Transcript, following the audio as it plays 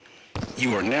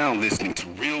You are now listening to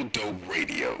Real Dope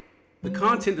Radio. The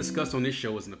content discussed on this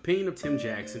show is an opinion of Tim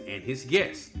Jackson and his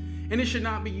guests, and it should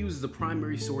not be used as a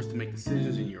primary source to make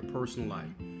decisions in your personal life.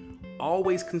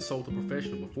 Always consult a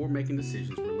professional before making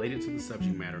decisions related to the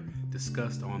subject matter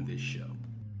discussed on this show.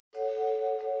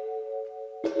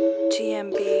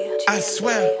 GMB. I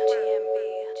swear.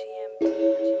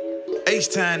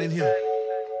 H-Time in here.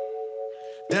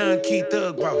 Don Key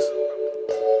Thug Boss.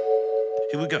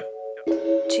 Here we go.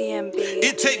 GMB.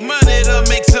 It take money to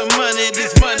make some money.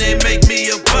 This money make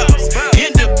me a boss.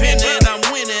 Independent, I'm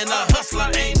winning. A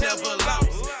hustler ain't never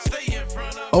lost. Stay in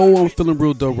front of. Oh, I'm feeling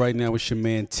real dope right now. It's your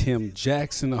man Tim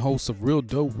Jackson, the host of Real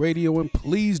Dope Radio. And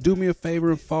please do me a favor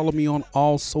and follow me on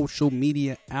all social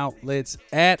media outlets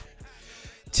at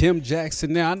Tim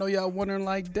Jackson. Now, I know y'all wondering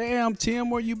like, damn, Tim,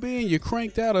 where you been? You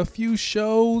cranked out a few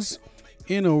shows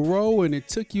in a row and it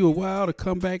took you a while to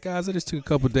come back, guys. I just took a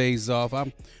couple days off.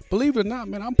 Believe it or not,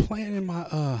 man, I'm planning my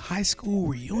high school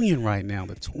reunion right now,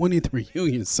 the 20th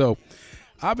reunion. So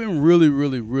I've been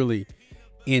really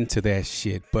into that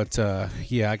shit. But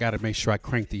yeah, I got to make sure I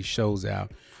crank these shows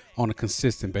out on a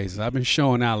consistent basis. I've been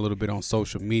showing out a little bit on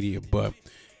social media, but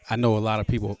I know a lot of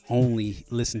people only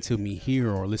listen to me here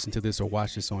or listen to this or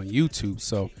watch this on YouTube.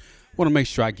 So I want to make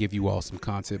sure I give you all some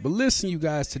content. But listen, you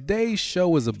guys, today's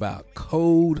show is about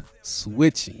code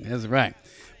switching. That's right.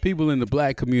 People in the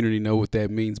black community know what that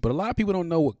means, but a lot of people don't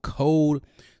know what code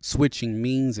switching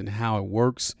means and how it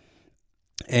works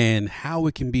and how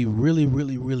it can be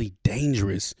really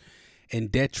dangerous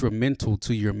and detrimental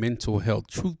to your mental health.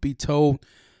 Truth be told,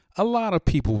 a lot of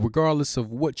people, regardless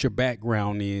of what your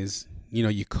background is, you know,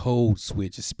 you code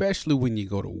switch, especially when you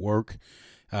go to work.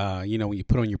 You know, when you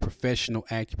put on your professional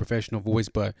act, your professional voice,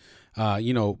 but,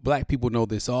 you know, black people know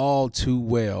this all too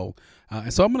well.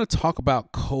 And so I'm going to talk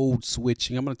about code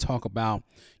switching. I'm going to talk about,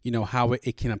 you know, how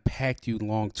it can impact you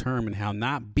long term and how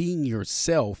not being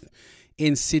yourself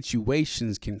in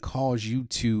situations can cause you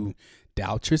to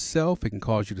doubt yourself. It can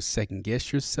cause you to second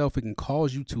guess yourself. It can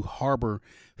cause you to harbor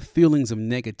feelings of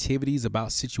negativities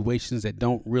about situations that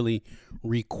don't really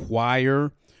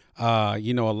require,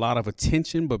 you know, a lot of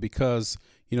attention, but because,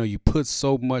 you know, you put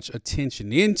so much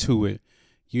attention into it,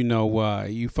 you know,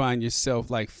 you find yourself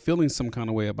like feeling some kind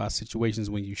of way about situations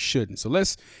when you shouldn't. So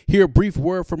let's hear a brief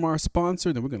word from our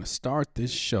sponsor. Then we're going to start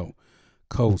this show,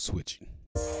 Code Switching.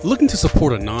 Looking to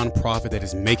support a nonprofit that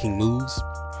is making moves?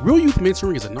 Real Youth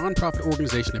Mentoring is a nonprofit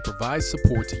organization that provides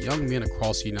support to young men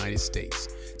across the United States,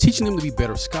 teaching them to be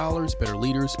better scholars, better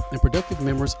leaders, and productive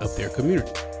members of their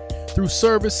community. Through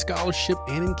service, scholarship,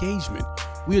 and engagement,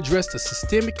 we address the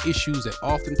systemic issues that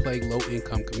often plague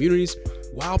low-income communities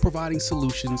while providing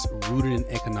solutions rooted in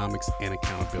economics and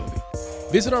accountability.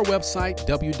 Visit our website,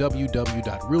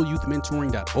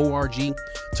 www.realyouthmentoring.org,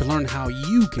 to learn how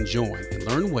you can join and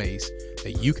learn ways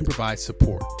that you can provide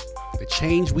support. The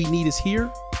change we need is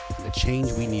here, and the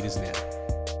change we need is now.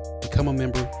 Become a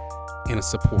member and a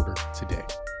supporter today.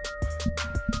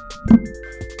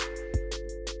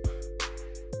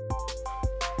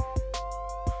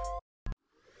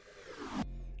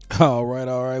 All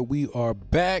right. We are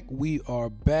back. Listen,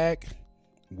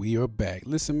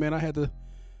 man, I had to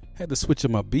switch up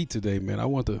my beat today, man. I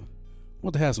want to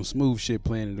have some smooth shit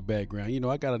playing in the background. You know,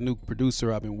 I got a new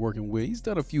producer I've been working with. He's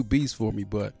done a few beats for me,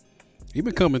 but he's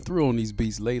been coming through on these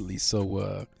beats lately.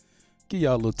 So, give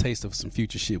y'all a little taste of some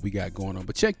future shit we got going on.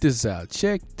 But check this out.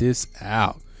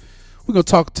 We're going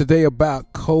to talk today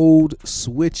about code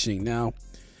switching. Now,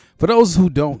 for those who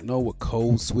don't know what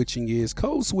code switching is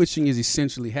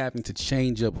essentially having to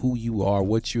change up who you are,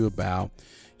 what you're about,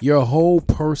 your whole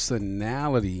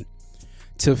personality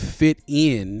to fit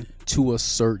in to a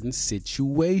certain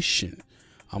situation.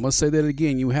 I'm going to say that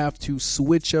again. You have to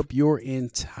switch up your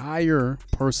entire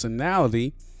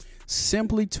personality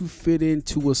simply to fit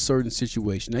into a certain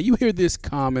situation. Now, you hear this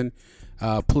common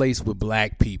place with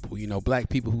black people. You know, black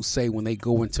people who say when they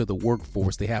go into the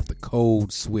workforce, they have to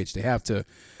code switch. They have to,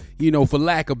 you know, for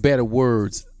lack of better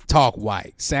words, talk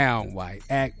white, sound white,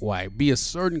 act white, be a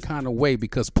certain kind of way,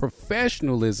 because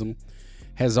professionalism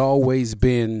has always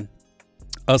been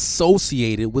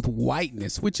associated with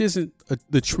whiteness, which isn't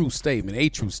a true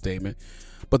statement,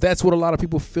 but that's what a lot of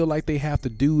people feel like they have to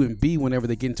do and be whenever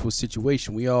they get into a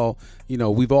situation. We've all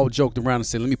joked around and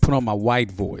said, let me put on my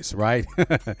white voice, right?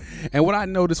 And what I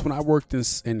noticed when I worked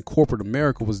in corporate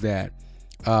America was that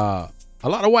a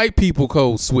lot of white people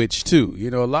code switch too.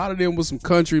 You know, a lot of them was some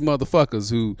country motherfuckers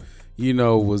who, you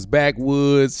know, was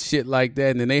backwoods, shit like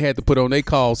that. And then they had to put on their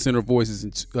call center voices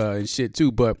and shit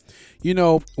too. But, you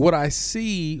know, what I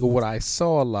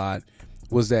saw a lot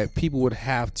was that people would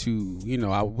have to,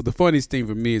 the funniest thing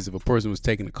for me is if a person was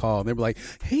taking a call and they were like,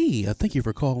 hey, thank you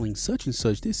for calling such and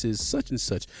such. This is such and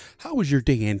such. How was your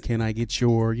day? And can I get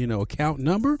your, account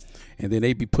number? And then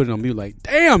they'd be putting on me like,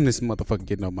 damn, this motherfucker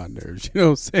getting on my nerves. You know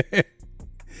what I'm saying?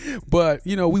 But,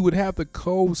 we would have to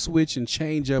code switch and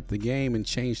change up the game and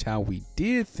change how we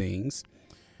did things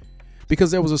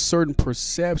because there was a certain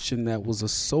perception that was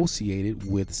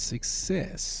associated with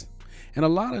success. And a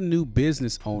lot of new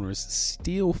business owners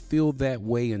still feel that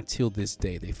way until this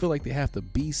day. They feel like they have to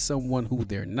be someone who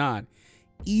they're not,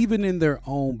 even in their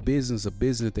own business, a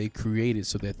business they created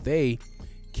so that they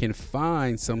can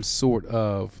find some sort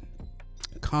of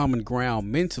common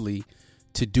ground mentally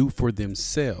to do for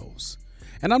themselves.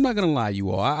 And I'm not going to lie, you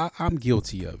all, I'm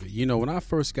guilty of it. When I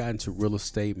first got into real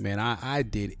estate, man, I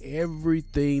did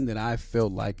everything that I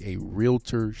felt like a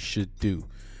realtor should do.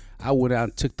 I went out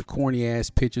and took the corny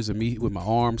ass pictures of me with my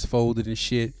arms folded and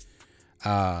shit.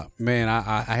 Man,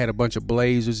 I had a bunch of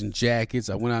blazers and jackets.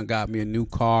 I went out and got me a new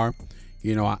car.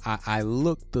 I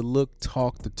looked the look,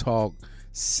 talked the talk,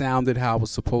 sounded how I was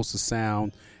supposed to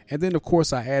sound. And then, of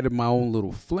course, I added my own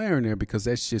little flair in there because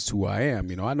that's just who I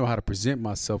am. I know how to present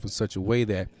myself in such a way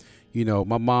that,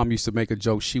 my mom used to make a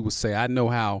joke. She would say, I know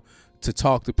how to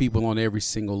talk to people on every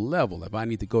single level. If I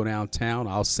need to go downtown,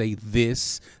 I'll say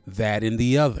this, that, and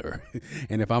the other.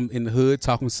 And if I'm in the hood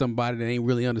talking to somebody that ain't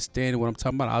really understanding what I'm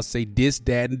talking about, I'll say this,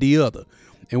 that, and the other.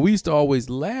 And we used to always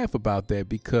laugh about that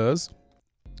because,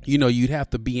 you'd have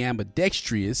to be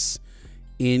ambidextrous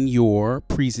in your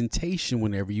presentation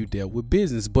whenever you dealt with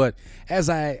business. But as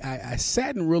I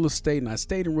sat in real estate and I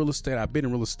stayed in real estate, I've been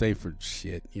in real estate for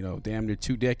damn near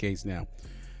 2 decades now.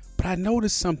 But I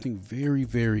noticed something very,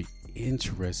 very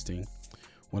interesting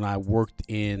when I worked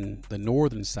in the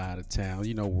northern side of town,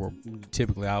 where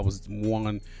typically I was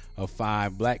one of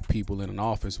 5 black people in an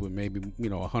office with maybe,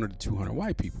 100 to 200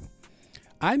 white people.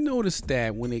 I noticed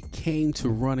that when it came to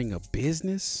running a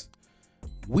business,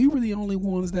 we were the only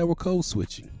ones that were code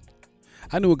switching.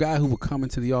 I knew a guy who would come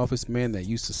into the office, man, that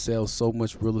used to sell so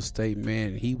much real estate, man,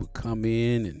 and he would come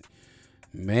in and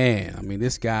man, I mean,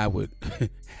 this guy would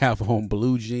have on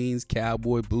blue jeans,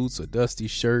 cowboy boots, a dusty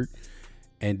shirt,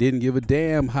 and didn't give a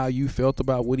damn how you felt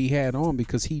about what he had on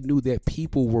because he knew that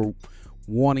people were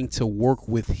wanting to work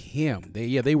with him.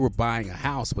 They were buying a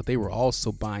house, but they were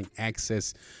also buying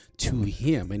access to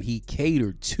him, and he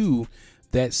catered to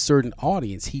that certain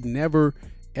audience. He never,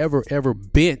 ever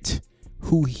bent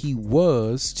who he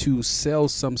was to sell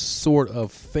some sort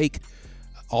of fake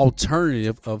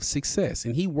alternative of success.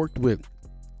 And he worked with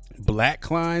black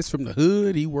clients from the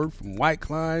hood. He worked from white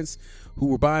clients who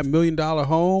were buying $1 million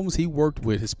homes. He worked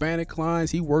with Hispanic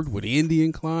clients. He worked with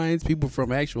Indian clients, people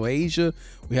from actual Asia.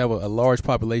 We have a large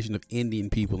population of Indian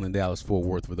people in Dallas-Fort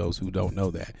Worth, for those who don't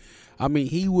know that. I mean,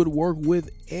 he would work with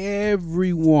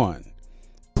everyone,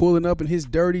 pulling up in his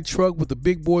dirty truck with the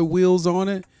big boy wheels on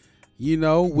it,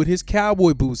 with his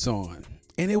cowboy boots on.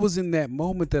 And it was in that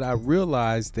moment that I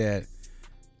realized that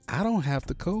I don't have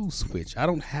to code switch. I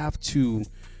don't have to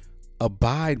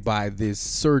abide by this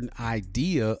certain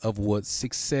idea of what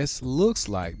success looks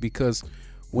like, because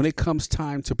when it comes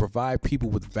time to provide people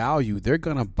with value, they're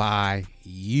going to buy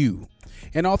you.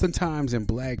 And oftentimes in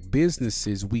black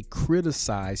businesses, we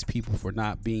criticize people for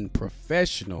not being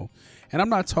professional. And I'm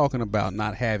not talking about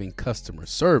not having customer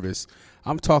service.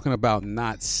 I'm talking about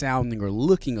not sounding or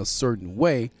looking a certain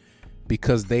way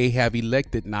because they have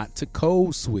elected not to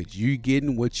code switch. You're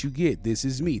getting what you get. This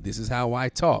is me. This is how I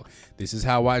talk. This is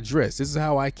how I dress. This is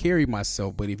how I carry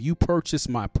myself. But if you purchase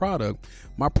my product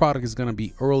is going to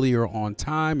be earlier on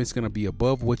time. It's going to be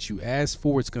above what you asked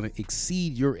for. It's going to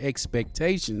exceed your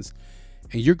expectations.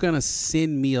 And you're going to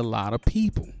send me a lot of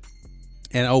people.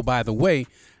 And oh, by the way,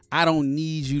 I don't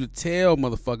need you to tell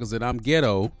motherfuckers that I'm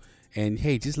ghetto and,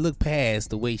 hey, just look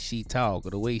past the way she talk or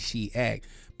the way she act,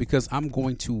 because I'm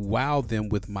going to wow them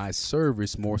with my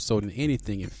service more so than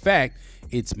anything. In fact,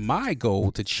 it's my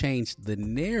goal to change the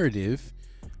narrative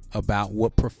about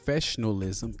what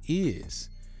professionalism is.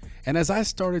 And as I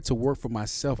started to work for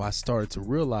myself, I started to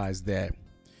realize that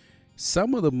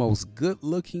some of the most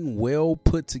good-looking,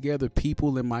 well-put-together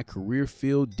people in my career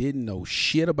field didn't know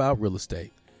shit about real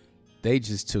estate. They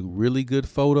just took really good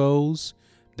photos.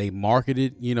 They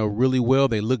marketed, really well.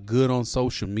 They looked good on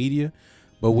social media.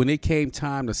 But when it came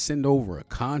time to send over a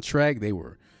contract, they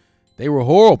were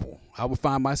horrible. I would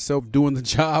find myself doing the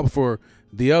job for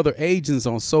the other agents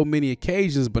on so many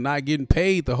occasions, but not getting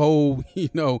paid the whole,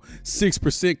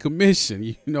 6%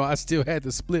 commission. I still had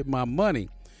to split my money.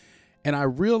 And I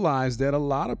realized that a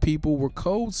lot of people were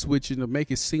code switching to make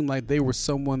it seem like they were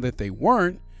someone that they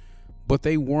weren't. but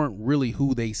they weren't really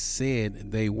who they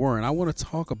said they were. And I want to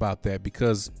talk about that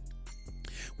because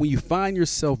when you find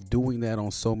yourself doing that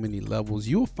on so many levels,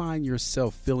 you'll find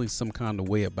yourself feeling some kind of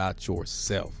way about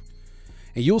yourself.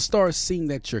 And you'll start seeing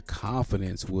that your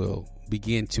confidence will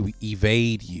begin to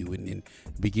evade you and then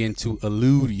begin to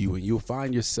elude you. And you'll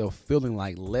find yourself feeling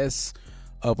like less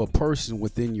of a person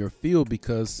within your field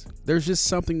because there's just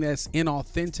something that's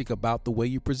inauthentic about the way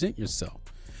you present yourself.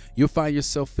 You'll find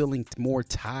yourself feeling more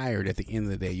tired at the end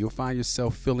of the day. You'll find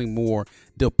yourself feeling more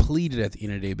depleted at the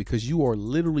end of the day because you are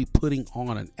literally putting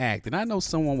on an act. And I know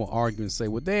someone will argue and say,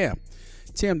 well, damn,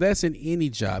 Tim, that's in any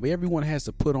job. Everyone has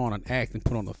to put on an act and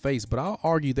put on a face. But I'll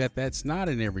argue that that's not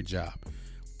in every job.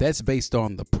 That's based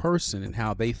on the person and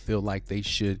how they feel like they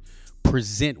should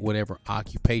present whatever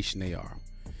occupation they are.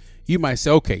 You might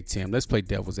say, okay, Tim, let's play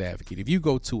devil's advocate. If you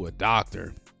go to a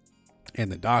doctor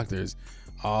and the doctor's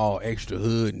all extra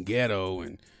hood and ghetto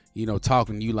and, you know,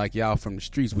 talking to you like y'all from the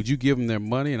streets, would you give them their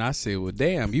money? And I say, well,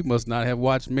 damn, you must not have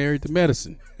watched Married to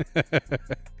Medicine.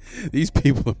 These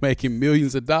people are making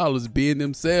millions of dollars being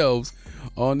themselves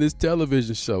on this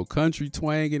television show, country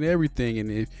twang and everything.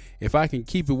 And if I can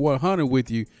keep it 100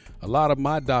 with you, a lot of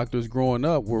my doctors growing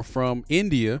up were from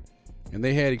India, and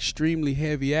they had extremely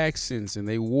heavy accents, and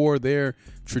they wore their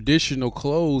traditional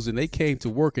clothes, and they came to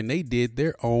work and they did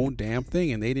their own damn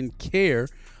thing, and they didn't care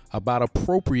about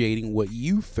appropriating what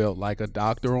you felt like a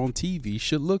doctor on TV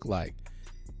should look like.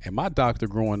 And my doctor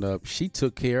growing up, she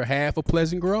took care of half of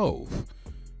Pleasant Grove.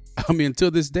 I mean,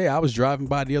 until this day, I was driving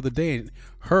by the other day and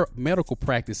her medical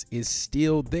practice is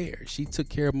still there. She took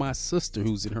care of my sister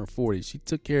who's in her 40s. She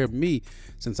took care of me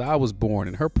since I was born,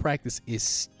 and her practice is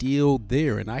still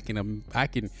there. And I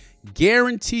can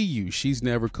guarantee you she's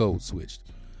never code switched.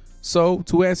 So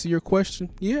to answer your question,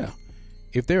 yeah,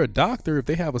 if they're a doctor, if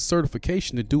they have a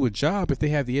certification to do a job, if they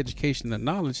have the education and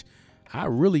the knowledge, I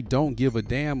really don't give a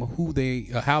damn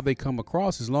how they come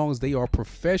across, as long as they are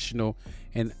professional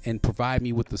and provide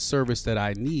me with the service that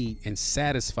I need and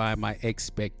satisfy my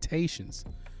expectations.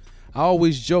 I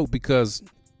always joke because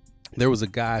there was a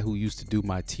guy who used to do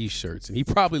my t-shirts, and he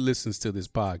probably listens to this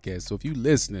podcast. So if you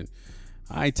listening,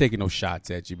 I ain't taking no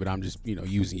shots at you, but I'm just,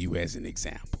 using you as an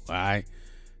example. All right.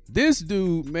 This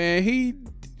dude, man, he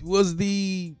was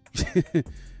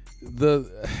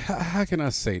how can I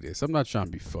say this? I'm not trying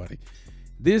to be funny.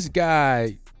 This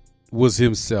guy was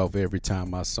himself every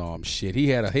time I saw him. Shit, he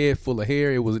had a head full of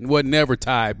hair. It wasn't never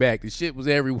tied back. The shit was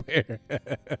everywhere.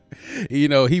 He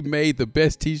made the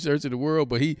best t-shirts in the world,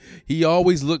 but he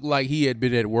always looked like he had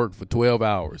been at work for 12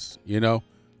 hours,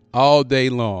 all day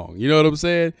long. You know what I'm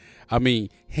saying? I mean,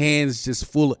 hands just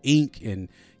full of ink, and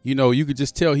you could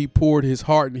just tell he poured his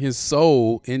heart and his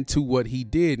soul into what he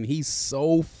did. And he's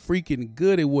so freaking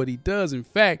good at what he does. In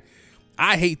fact,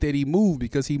 I hate that he moved,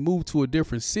 because he moved to a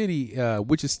different city,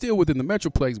 which is still within the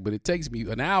Metroplex, but it takes me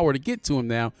an hour to get to him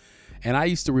now. And I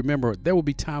used to remember there would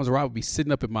be times where I would be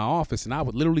sitting up in my office and I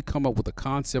would literally come up with a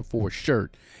concept for a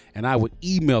shirt, and I would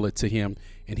email it to him,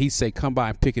 and he'd say, come by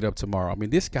and pick it up tomorrow. I mean,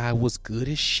 this guy was good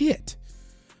as shit.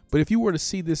 But if you were to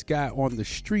see this guy on the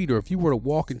street, or if you were to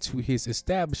walk into his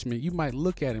establishment, you might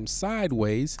look at him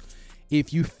sideways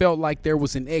if you felt like there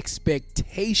was an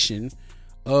expectation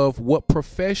of what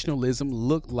professionalism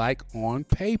looked like on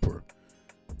paper.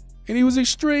 And he was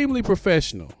extremely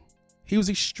professional. He was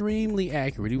extremely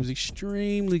accurate. He was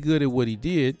extremely good at what he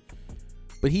did,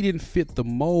 but he didn't fit the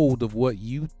mold of what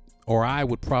you or I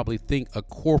would probably think a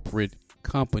corporate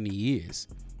company is.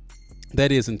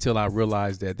 That is, until I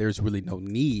realized that there's really no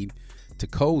need to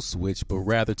code switch, but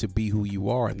rather to be who you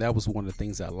are. And that was one of the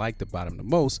things I liked about him the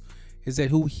most, is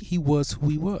that he was who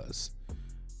he was.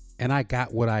 And I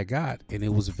got what I got, and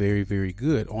it was very, very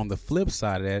good. On the flip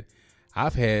side of that,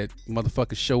 I've had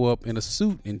motherfuckers show up in a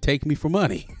suit and take me for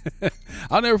money.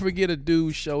 I'll never forget a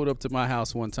dude showed up to my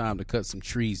house one time to cut some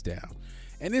trees down.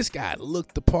 And this guy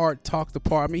looked the part, talked the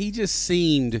part. I mean, he just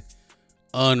seemed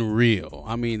unreal.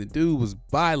 I mean, the dude was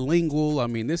bilingual. I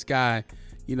mean, this guy,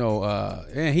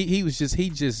 and he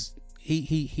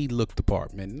looked the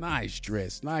part, man. Nice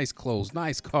dress, nice clothes,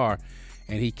 nice car.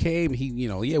 And he came,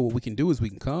 what we can do is we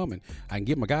can come and I can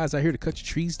get my guys out here to cut your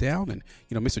trees down. And,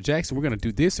 Mr. Jackson, we're going to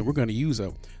do this, and we're going to use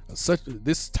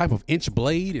this type of inch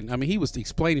blade. And I mean, he was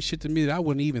explaining shit to me that I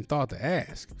wouldn't even thought to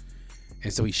ask.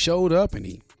 And so he showed up and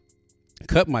he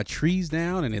cut my trees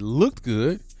down, and it looked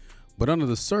good. But under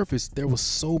the surface, there was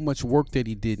so much work that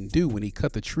he didn't do. When he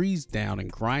cut the trees down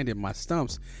and grinded my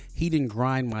stumps, he didn't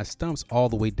grind my stumps all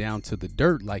the way down to the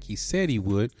dirt like he said he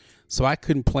would. So I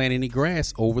couldn't plant any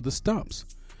grass over the stumps.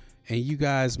 And you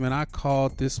guys, man, I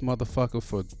called this motherfucker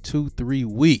for 2-3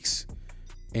 weeks.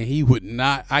 And he would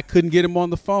not, I couldn't get him on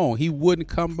the phone. He wouldn't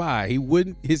come by.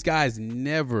 His guys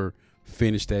never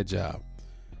finished that job.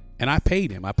 And I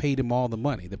paid him all the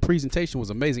money. The presentation was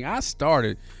amazing. I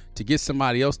started to get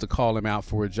somebody else to call him out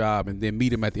for a job and then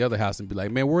meet him at the other house and be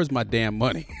like, man, where's my damn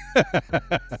money?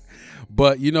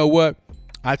 But you know what?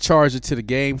 I charged it to the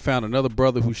game, found another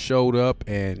brother who showed up,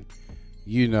 and,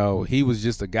 you know, he was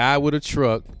just a guy with a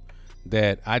truck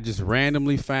that I just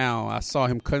randomly found. I saw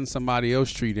him cutting somebody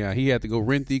else's tree down. He had to go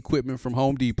rent the equipment from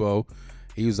Home Depot.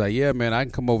 He was like, yeah, man, I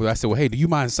can come over. I said, well, hey, do you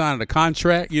mind signing a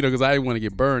contract? You know, because I didn't want to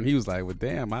get burned. He was like, well,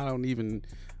 damn, I don't even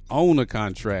own a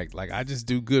contract. Like, I just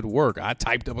do good work. I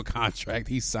typed up a contract.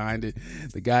 He signed it.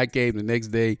 The guy came the next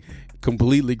day,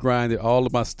 completely grinded all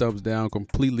of my stubs down,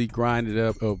 completely grinded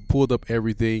up, pulled up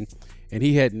everything. And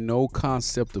he had no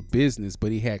concept of business,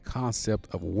 but he had concept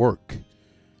of work.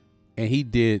 And he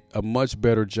did a much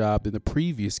better job than the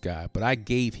previous guy. But I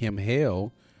gave him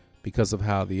hell because of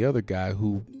how the other guy,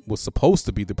 who was supposed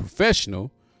to be the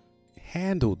professional,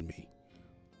 handled me.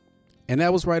 And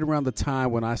that was right around the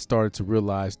time when I started to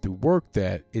realize through work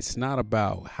that it's not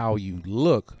about how you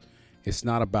look. It's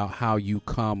not about how you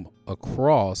come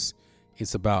across.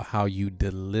 It's about how you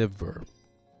deliver.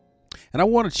 And I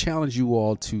want to challenge you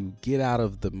all to get out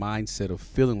of the mindset of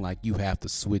feeling like you have to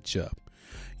switch up.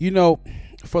 You know,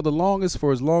 for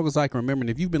as long as I can remember, and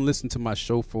if you've been listening to my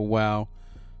show for a while,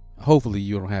 hopefully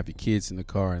you don't have your kids in the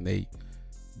car and they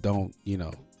don't, you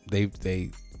know, they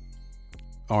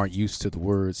aren't used to the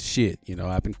words shit. You know,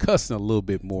 I've been cussing a little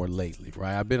bit more lately,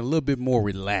 right? I've been a little bit more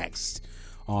relaxed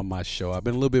on my show. I've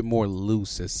been a little bit more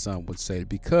loose, as some would say,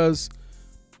 because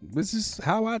this is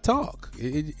how I talk.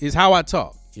 It is how I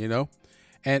talk, you know?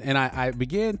 And I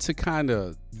began to kind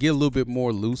of get a little bit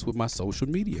more loose with my social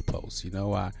media posts. You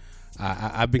know,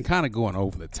 I've been kind of going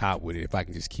over the top with it, if I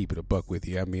can just keep it a buck with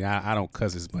you. I mean, I don't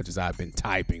cuss as much as I've been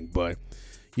typing, but,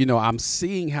 you know, I'm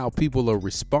seeing how people are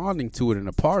responding to it. And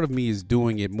a part of me is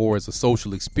doing it more as a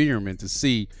social experiment to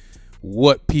see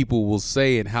what people will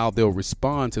say and how they'll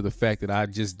respond to the fact that I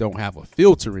just don't have a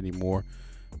filter anymore,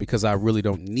 because I really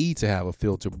don't need to have a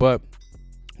filter. But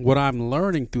what I'm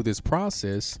learning through this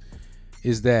process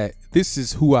is that this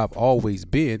is who I've always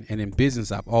been. And in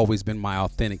business, I've always been my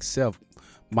authentic self,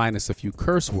 minus a few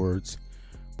curse words.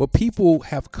 But people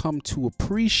have come to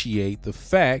appreciate the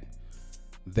fact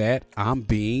that I'm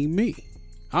being me.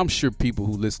 I'm sure people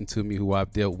who listen to me, who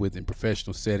I've dealt with in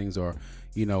professional settings or,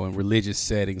 you know, in religious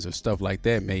settings or stuff like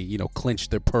that, may, you know, clench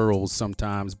their pearls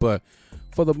sometimes. But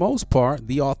for the most part,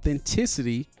 the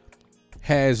authenticity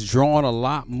has drawn a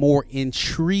lot more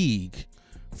intrigue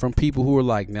from people who are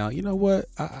like, now, you know what,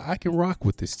 I can rock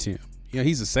with this Tim. You know,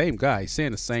 he's the same guy. He's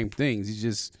saying the same things. He's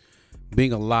just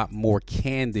being a lot more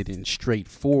candid and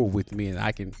straightforward with me, and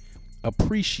I can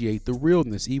appreciate the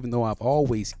realness. Even though I've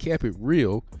always kept it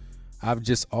real, I've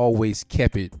just always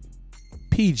kept it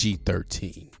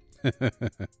PG-13.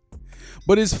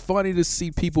 But it's funny to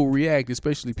see people react,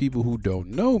 especially people who don't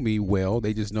know me well.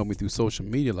 They just know me through social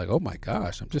media, like, oh my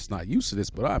gosh, I'm just not used to this,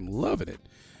 but I'm loving it.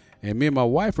 And me and my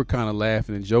wife are kind of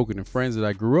laughing and joking, and friends that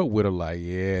I grew up with are like,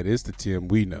 yeah, this the Tim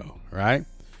we know, right?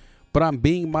 But I'm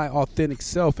being my authentic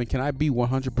self. And can I be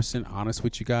 100% honest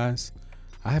with you guys?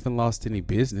 I haven't lost any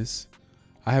business.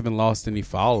 I haven't lost any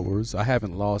followers. I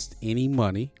haven't lost any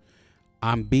money.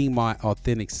 I'm being my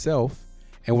authentic self.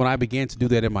 And when I began to do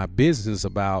that in my business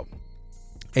about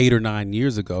 8 or 9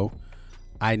 years ago,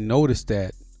 I noticed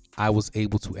that I was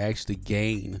able to actually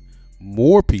gain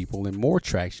more people and more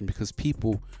traction because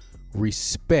people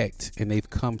respect and they've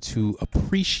come to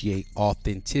appreciate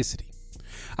authenticity.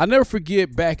 I'll never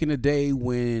forget back in the day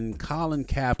when Colin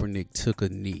Kaepernick took a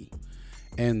knee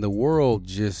and the world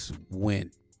just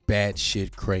went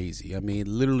batshit crazy. I mean, it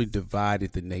literally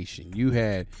divided the nation. You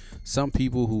had some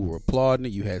people who were applauding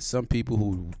it. You had some people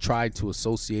who tried to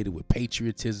associate it with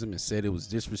patriotism and said it was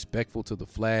disrespectful to the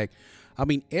flag. I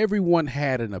mean, everyone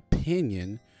had an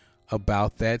opinion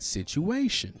about that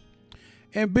situation.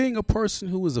 And being a person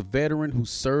who is a veteran who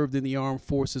served in the armed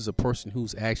forces, a person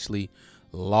who's actually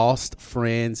lost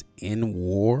friends in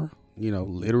war, you know,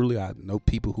 literally, I know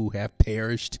people who have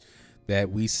perished that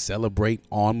we celebrate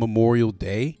on Memorial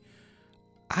Day.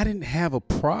 I didn't have a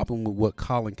problem with what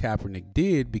Colin Kaepernick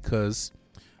did because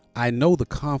I know the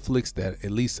conflicts that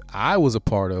at least I was a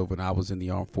part of when I was in the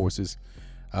armed forces.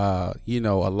 You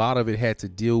know, a lot of it had to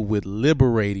deal with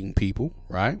liberating people,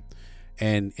 right?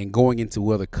 And going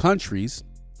into other countries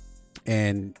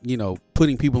and, you know,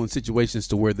 putting people in situations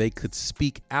to where they could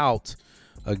speak out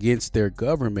against their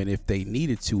government if they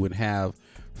needed to and have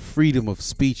freedom of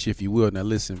speech, if you will. Now,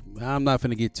 listen, I'm not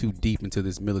going to get too deep into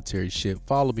this military shit.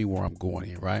 Follow me where I'm going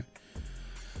here, right?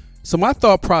 So my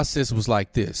thought process was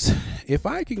like this. If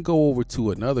I can go over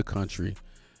to another country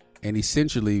and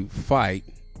essentially fight,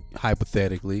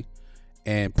 hypothetically,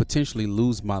 and potentially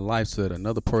lose my life so that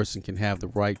another person can have the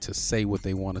right to say what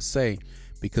they want to say,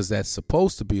 because that's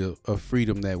supposed to be a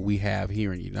freedom that we have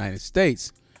here in the United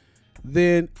States,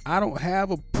 then I don't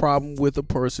have a problem with a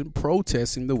person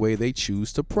protesting the way they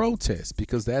choose to protest,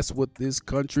 because that's what this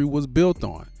country was built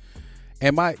on.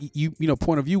 And my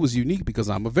point of view was unique because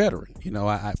I'm a veteran.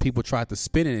 People tried to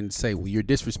spin it and say, well, you're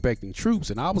disrespecting troops.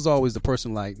 And I was always the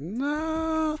person like,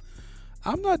 nah,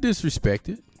 I'm not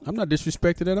disrespected. I'm not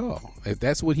disrespected at all. If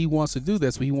that's what he wants to do,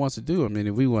 that's what he wants to do. I mean,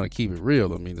 if we want to keep it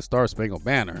real, I mean, the Star Spangled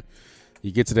Banner,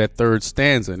 you get to that third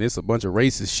stanza and it's a bunch of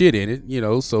racist shit in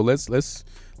it, so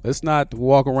let's not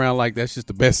walk around like that's just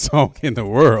the best song in the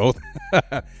world.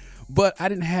 But I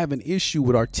didn't have an issue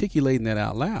with articulating that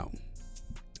out loud.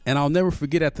 And I'll never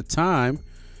forget at the time,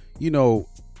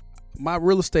 my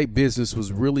real estate business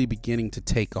was really beginning to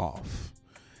take off.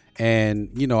 And,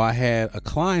 I had a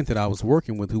client that I was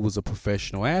working with who was a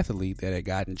professional athlete that had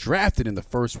gotten drafted in the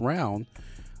first round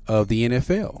of the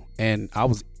NFL. And I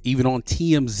was even on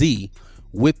TMZ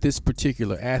with this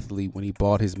particular athlete when he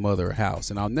bought his mother a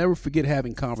house. And I'll never forget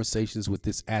having conversations with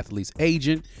this athlete's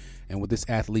agent and with this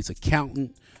athlete's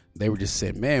accountant. They were just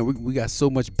saying, man, we got so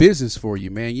much business for you,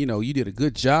 man. You did a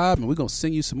good job and we're going to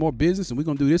send you some more business and we're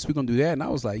going to do this, we're going to do that. And I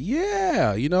was like,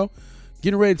 yeah,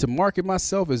 getting ready to market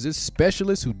myself as this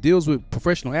specialist who deals with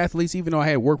professional athletes, even though I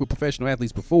had worked with professional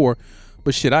athletes before.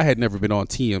 But shit, I had never been on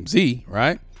TMZ,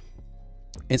 right?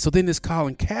 And so then this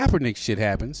Colin Kaepernick shit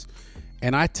happens.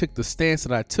 And I took the stance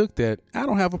that I took that I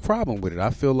don't have a problem with it. I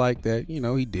feel like that,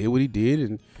 he did what he did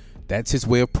and that's his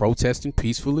way of protesting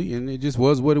peacefully, and it just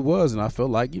was what it was. And I felt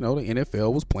like, the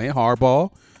NFL was playing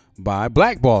hardball by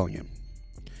blackballing him.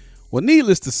 Well,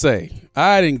 needless to say,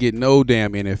 I didn't get no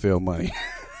damn NFL money.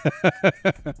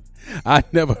 I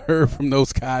never heard from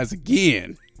those guys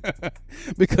again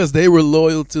because they were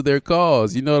loyal to their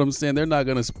cause. You know what I'm saying? They're not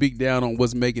going to speak down on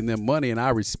what's making them money, and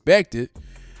I respect it.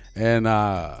 And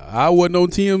I wasn't on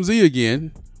TMZ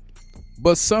again.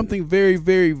 But something very,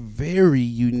 very, very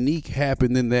unique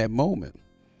happened in that moment.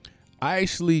 I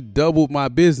actually doubled my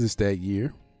business that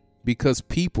year because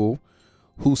people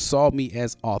who saw me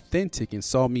as authentic and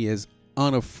saw me as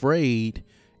unafraid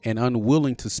and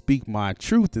unwilling to speak my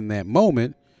truth in that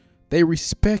moment, they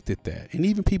respected that. And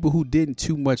even people who didn't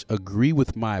too much agree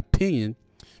with my opinion,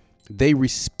 they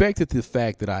respected the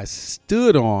fact that I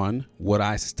stood on what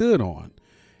I stood on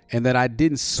and that I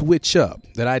didn't switch up,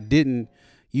 that I didn't,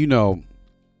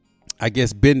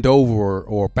 bend over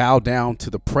or bow down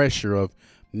to the pressure of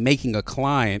making a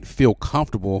client feel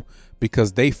comfortable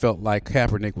because they felt like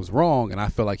Kaepernick was wrong and I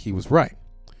felt like he was right.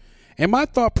 And my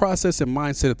thought process and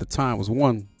mindset at the time was,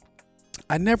 one,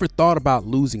 I never thought about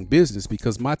losing business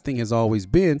because my thing has always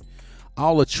been,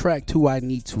 I'll attract who I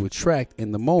need to attract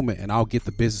in the moment and I'll get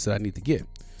the business that I need to get.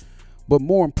 But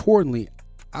more importantly,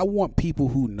 I want people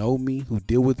who know me, who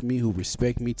deal with me, who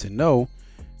respect me to know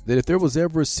that if there was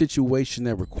ever a situation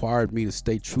that required me to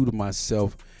stay true to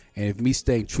myself, and if me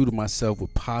staying true to myself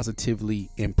would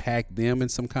positively impact them in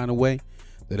some kind of way,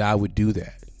 that I would do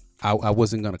that. I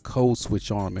wasn't going to code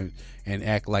switch on them and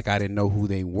act like I didn't know who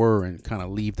they were and kind of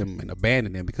leave them and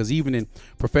abandon them. Because even in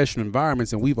professional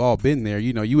environments, and we've all been there,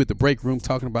 you at the break room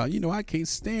talking about, I can't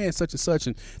stand such and such.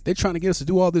 And they're trying to get us to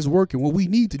do all this work. And what we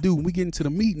need to do when we get into the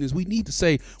meeting is we need to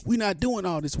say, we're not doing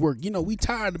all this work. We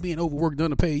tired of being overworked,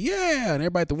 underpaid. Yeah. And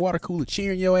everybody at the water cooler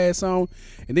cheering your ass on.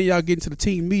 And then y'all get into the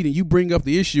team meeting. You bring up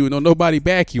the issue and don't nobody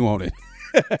back you on it.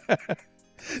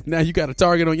 Now you got a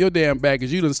target on your damn back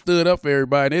because you done stood up for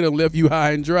everybody and they done left you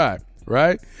high and dry,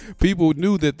 right? People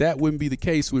knew that wouldn't be the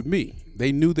case with me.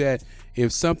 They knew that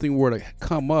if something were to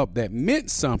come up that meant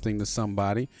something to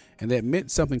somebody and that meant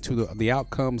something to the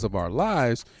outcomes of our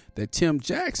lives, that Tim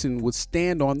Jackson would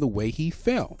stand on the way he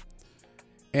felt.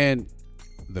 And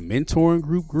the mentoring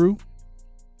group grew.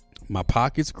 My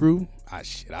pockets grew.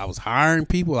 I was hiring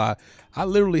people. I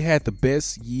literally had the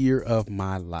best year of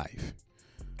my life.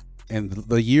 And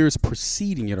the years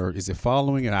preceding it, or is it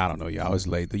following it? I don't know. Y'all always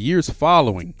late. The years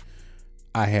following,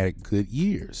 I had good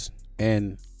years.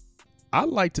 And I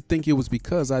like to think it was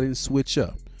because I didn't switch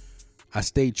up. I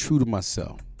stayed true to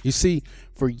myself. You see,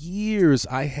 for years,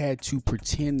 I had to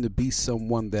pretend to be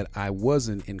someone that I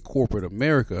wasn't in corporate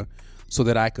America so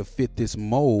that I could fit this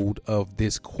mold of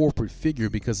this corporate figure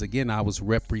because, again, I was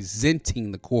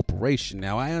representing the corporation.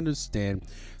 Now, I understand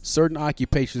certain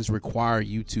occupations require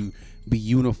you to be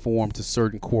uniform to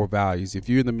certain core values. If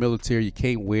you're in the military, you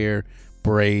can't wear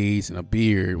braids and a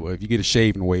beard. Well, if you get a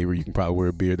shaving waiver, you can probably wear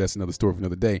a beard. That's another story for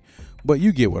another day. But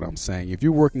you get what I'm saying. If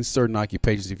you're working certain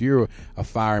occupations, if you're a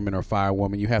fireman or a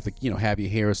firewoman, you have to, have your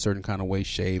hair a certain kind of way,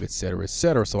 shave, et cetera, et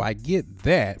cetera. So I get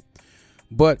that.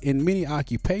 But in many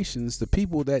occupations, the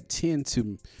people that tend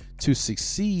to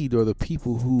succeed are the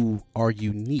people who are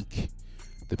unique,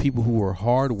 the people who are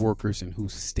hard workers and who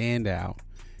stand out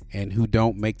and who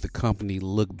don't make the company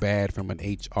look bad from an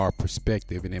HR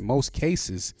perspective. And in most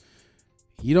cases,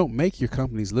 you don't make your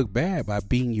companies look bad by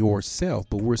being yourself,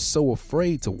 but we're so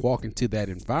afraid to walk into that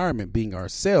environment being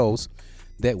ourselves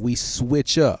that we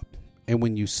switch up. And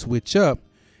when you switch up,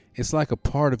 it's like a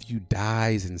part of you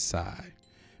dies inside.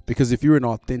 Because if you're an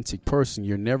authentic person,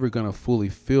 you're never going to fully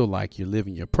feel like you're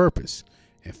living your purpose.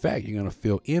 In fact, you're going to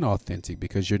feel inauthentic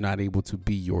because you're not able to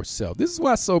be yourself. This is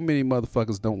why so many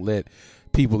motherfuckers don't let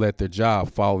people at their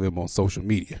job follow them on social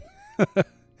media.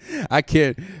 I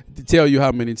can't tell you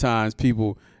how many times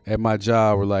people at my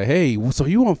job were like, hey, so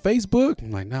you on Facebook?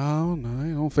 I'm like, no, I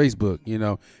ain't on Facebook.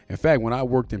 In fact, when I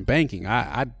worked in banking,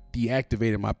 I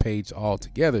deactivated my page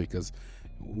altogether because,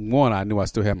 one, I knew I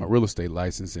still had my real estate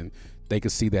license and they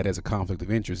could see that as a conflict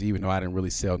of interest, even though I didn't really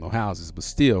sell no houses, but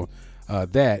still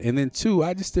that. And then two,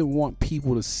 I just didn't want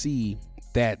people to see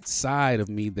that side of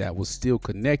me that was still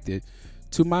connected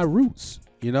to my roots.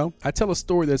 I tell a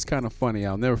story that's kind of funny.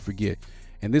 I'll never forget.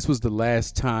 And this was the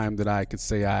last time that I could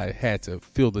say I had to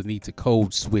feel the need to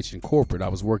code switch in corporate. I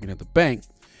was working at the bank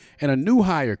and a new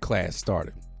hire class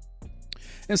started.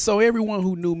 And so everyone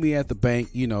who knew me at the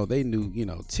bank, they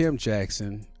knew, Tim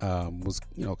Jackson was,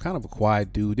 kind of a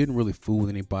quiet dude, didn't really fool with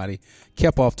anybody,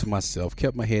 kept off to myself,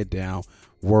 kept my head down,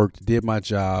 worked, did my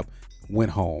job,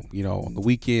 went home. On the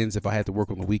weekends, if I had to work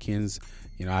on the weekends,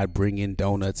 I'd bring in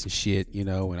donuts and shit,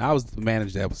 and I was the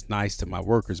manager that was nice to my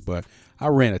workers, but I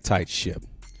ran a tight ship.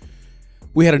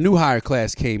 We had a new hire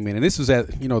class came in, and this was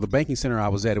at, the banking center I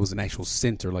was at. It was an actual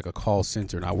center, like a call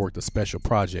center, and I worked a special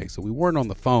project. So we weren't on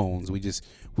the phones. We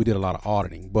did a lot of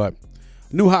auditing. But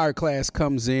new hire class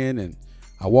comes in, and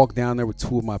I walk down there with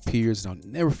two of my peers, and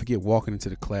I'll never forget walking into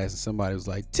the class, and somebody was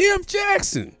like, Tim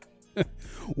Jackson,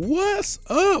 what's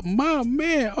up, my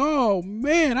man? Oh,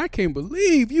 man, I can't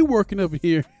believe you working up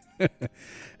here.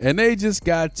 And they just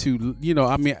got to,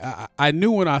 I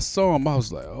knew when I saw him, I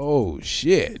was like, oh,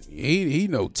 shit, he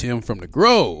know Tim from the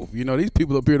Grove. These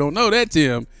people up here don't know that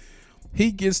Tim.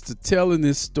 He gets to telling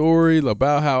this story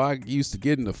about how I used to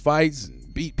get into fights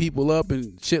and beat people up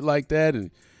and shit like that. And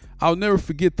I'll never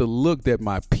forget the look that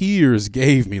my peers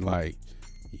gave me like,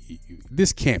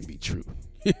 this can't be true.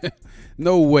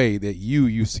 No way that you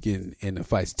used to get in the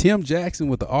fights. Tim Jackson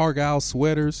with the Argyle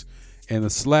sweaters and the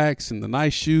slacks and the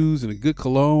nice shoes and a good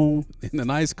cologne and the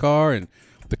nice car and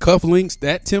the cufflinks,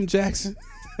 that Tim Jackson.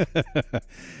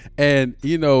 And,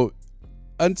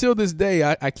 until this day,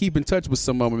 I keep in touch with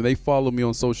some of them. They follow me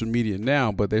on social media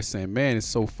now, but they're saying, man, it's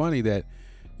so funny that,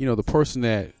 the person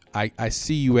that I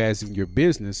see you as in your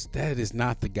business, that is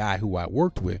not the guy who I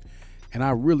worked with. And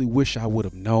I really wish I would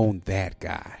have known that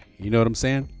guy. You know what I'm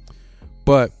saying?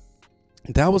 But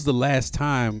that was the last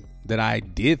time that I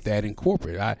did that in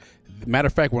corporate. Matter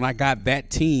of fact, when I got that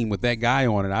team with that guy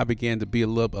on it, I began to be a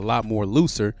lot more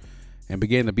looser and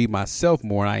began to be myself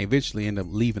more. And I eventually ended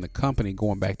up leaving the company,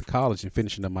 going back to college and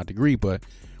finishing up my degree. But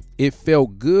it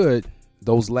felt good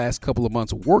those last couple of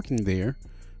months working there,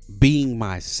 being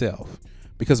myself,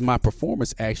 because my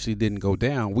performance actually didn't go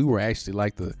down. We were actually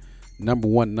like the number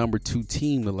one, number two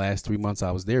team the last 3 months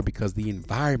I was there, because the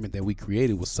environment that we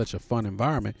created was such a fun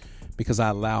environment, because I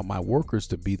allowed my workers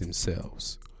to be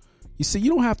themselves. You see, you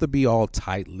don't have to be all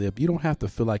tight-lipped. You don't have to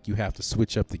feel like you have to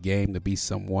switch up the game to be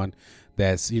someone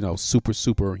that's, super,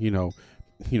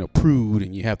 prude,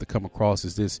 and you have to come across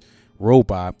as this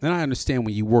robot. And I understand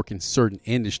when you work in certain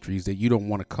industries that you don't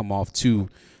want to come off too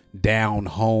down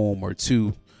home or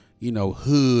too,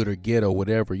 hood or ghetto,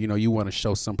 whatever. You want to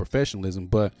show some professionalism,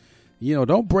 but,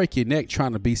 don't break your neck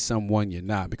trying to be someone you're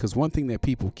not, because one thing that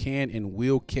people can and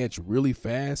will catch really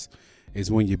fast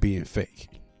is when you're being fake.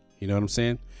 You know what I'm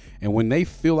saying? And when they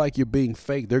feel like you're being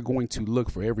fake, they're going to look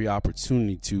for every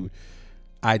opportunity to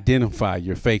identify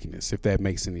your fakeness, if that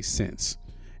makes any sense.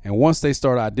 And once they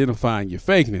start identifying your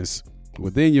fakeness,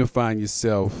 well, then you'll find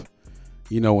yourself,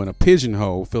 in a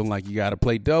pigeonhole, feeling like you got to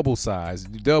play double size,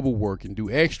 do double work, and do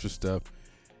extra stuff.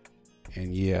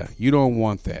 And yeah, you don't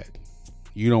want that.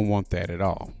 You don't want that at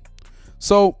all.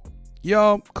 So,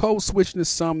 y'all, code switching is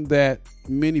something that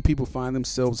many people find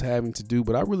themselves having to do,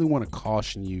 but I really want to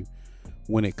caution you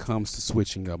when it comes to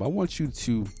switching up. I want you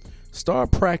to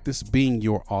start practice being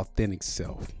your authentic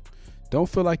self. Don't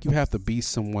feel like you have to be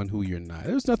someone who you're not.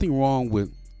 There's nothing wrong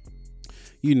with,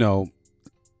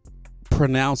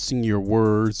 pronouncing your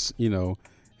words, and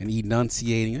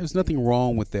enunciating. There's nothing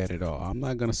wrong with that at all. I'm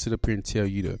not going to sit up here and tell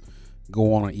you to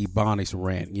go on an Ebonics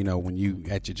rant, when you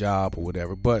at your job or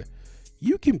whatever, but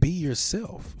you can be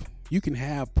yourself. You can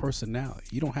have personality.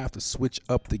 You don't have to switch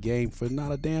up the game for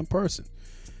not a damn person,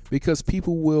 because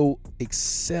people will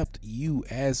accept you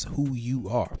as who you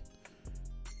are.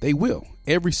 They will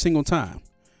every single time,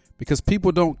 because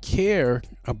people don't care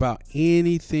about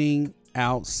anything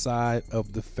outside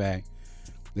of the fact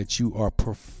that you are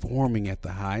performing at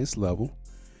the highest level,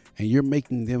 and you're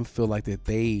making them feel like that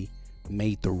they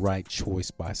made the right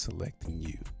choice by selecting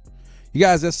you. You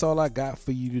guys, that's all I got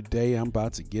for you today. I'm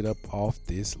about to get up off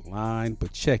this line,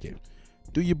 but check it.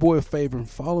 Do your boy a favor and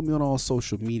follow me on all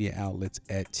social media outlets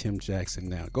at Tim Jackson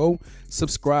Now. Go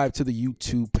subscribe to the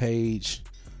YouTube page,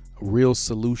 Real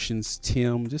Solutions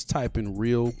Tim. Just type in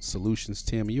Real Solutions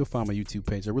Tim and you'll find my YouTube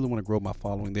page. I really want to grow my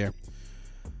following there.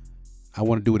 I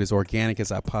want to do it as organic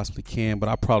as I possibly can, but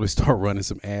I'll probably start running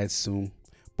some ads soon.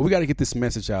 But we got to get this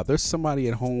message out. There's somebody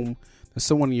at home, there's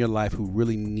someone in your life who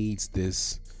really needs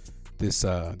this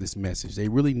message. They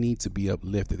really need to be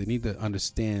uplifted. They need to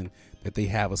understand that they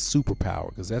have a superpower,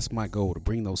 because that's my goal, to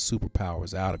bring those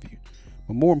superpowers out of you.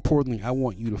 But more importantly, I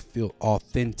want you to feel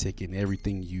authentic in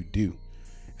everything you do.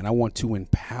 And I want to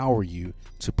empower you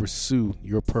to pursue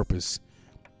your purpose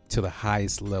to the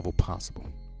highest level possible.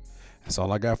 That's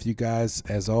all I got for you guys.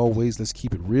 As always, let's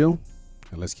keep it real,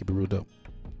 and let's keep it real dope.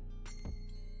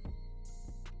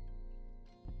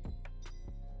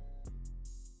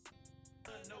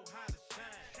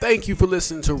 Thank you for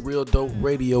listening to Real Dope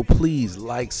Radio. Please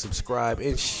like, subscribe,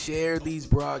 and share these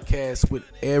broadcasts with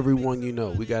everyone you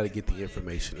know. We got to get the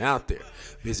information out there.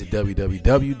 Visit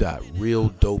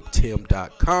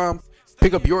www.realdopetim.com.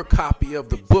 Pick up your copy of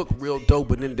the book, Real Dope,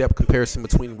 an in-depth comparison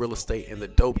between real estate and the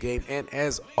dope game. And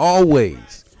as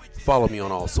always, follow me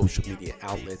on all social media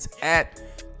outlets at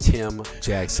Tim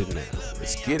Jackson Now.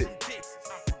 Let's get it.